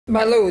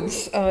My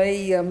Lords,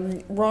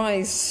 I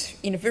rise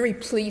in a very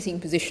pleasing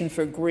position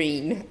for a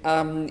Green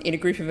in a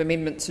group of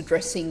amendments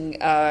addressing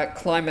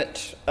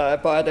climate,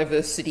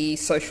 biodiversity,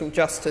 social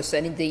justice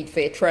and indeed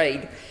fair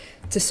trade,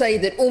 to say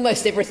that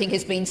almost everything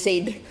has been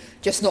said,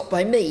 just not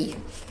by me,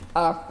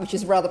 which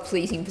is a rather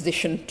pleasing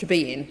position to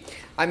be in.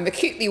 I'm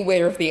acutely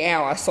aware of the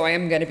hour, so I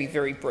am going to be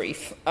very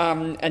brief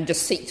and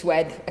just seek to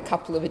add a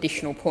couple of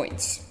additional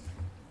points.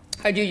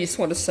 I do just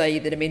want to say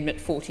that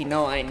Amendment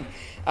 49,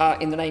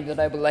 in the name of the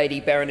Noble Lady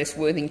Baroness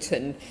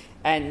Worthington,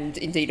 and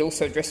indeed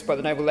also addressed by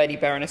the Noble Lady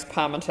Baroness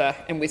Parmenter,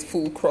 and with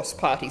full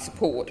cross-party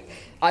support,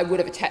 I would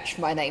have attached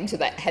my name to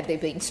that had there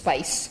been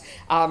space,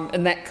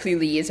 and that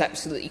clearly is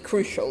absolutely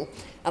crucial.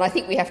 And I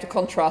think we have to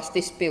contrast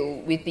this bill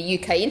with the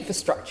UK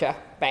Infrastructure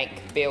Bank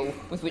bill,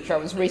 with which I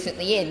was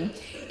recently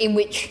in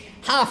which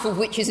half of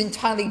which is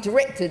entirely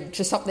directed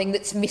to something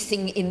that's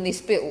missing in this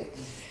bill.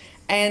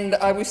 And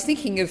I was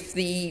thinking of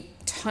the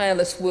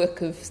tireless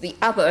work of the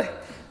other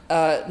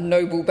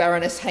noble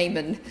Baroness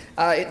Hayman,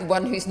 the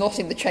one who's not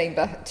in the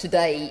chamber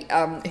today,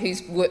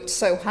 who's worked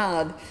so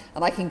hard.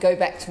 And I can go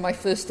back to my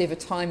first ever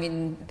time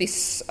in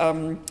this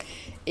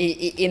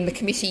in the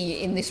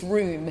committee in this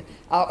room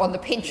on the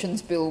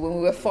pensions bill, when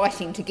we were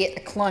fighting to get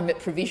a climate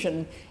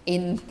provision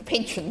in the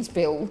pensions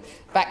bill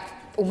back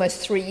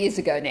almost 3 years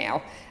ago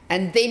now.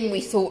 And then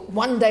we thought,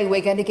 one day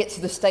we're going to get to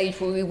the stage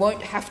where we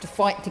won't have to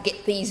fight to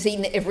get these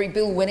in every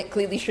bill when it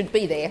clearly should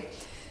be there.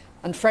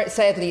 And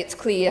sadly, it's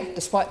clear,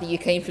 despite the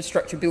UK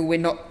Infrastructure Bill, we're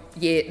not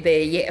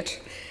there yet.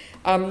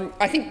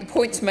 I think the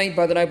points made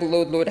by the Noble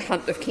Lord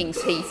Hunt of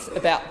King's Heath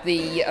about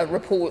the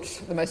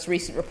report, the most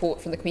recent report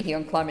from the Committee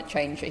on Climate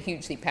Change, are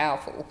hugely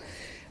powerful.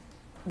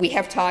 We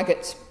have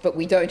targets, but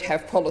we don't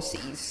have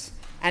policies.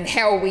 And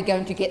how are we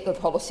going to get the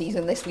policies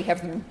unless we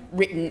have them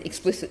written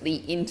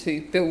explicitly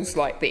into bills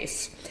like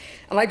this?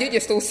 And I do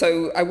just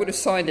also, I would have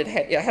signed it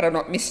had I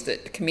not missed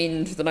it,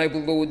 commend the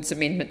Noble Lord's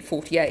Amendment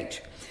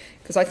 48,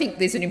 because I think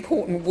there's an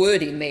important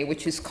word in there,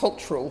 which is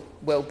cultural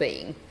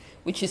well-being,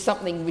 which is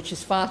something which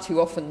is far too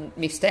often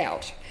missed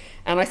out.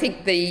 And I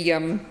think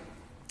the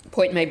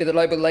point made by the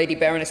Noble Lady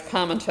Baroness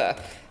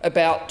Parmenter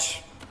about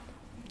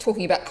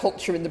talking about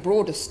culture in the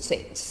broadest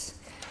sense.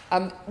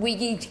 We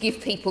need to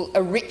give people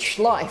a rich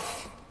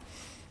life,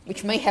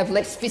 which may have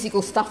less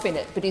physical stuff in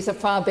it, but is a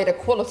far better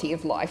quality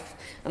of life.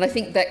 And I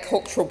think that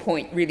cultural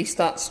point really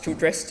starts to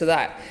address to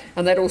that.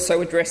 And that also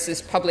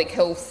addresses public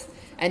health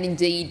and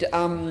indeed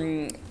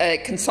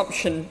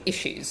consumption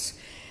issues.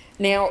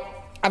 Now,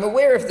 I'm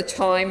aware of the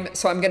time,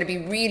 so I'm going to be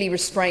really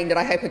restrained, and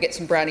I hope I get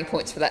some brownie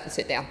points for that and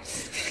sit down.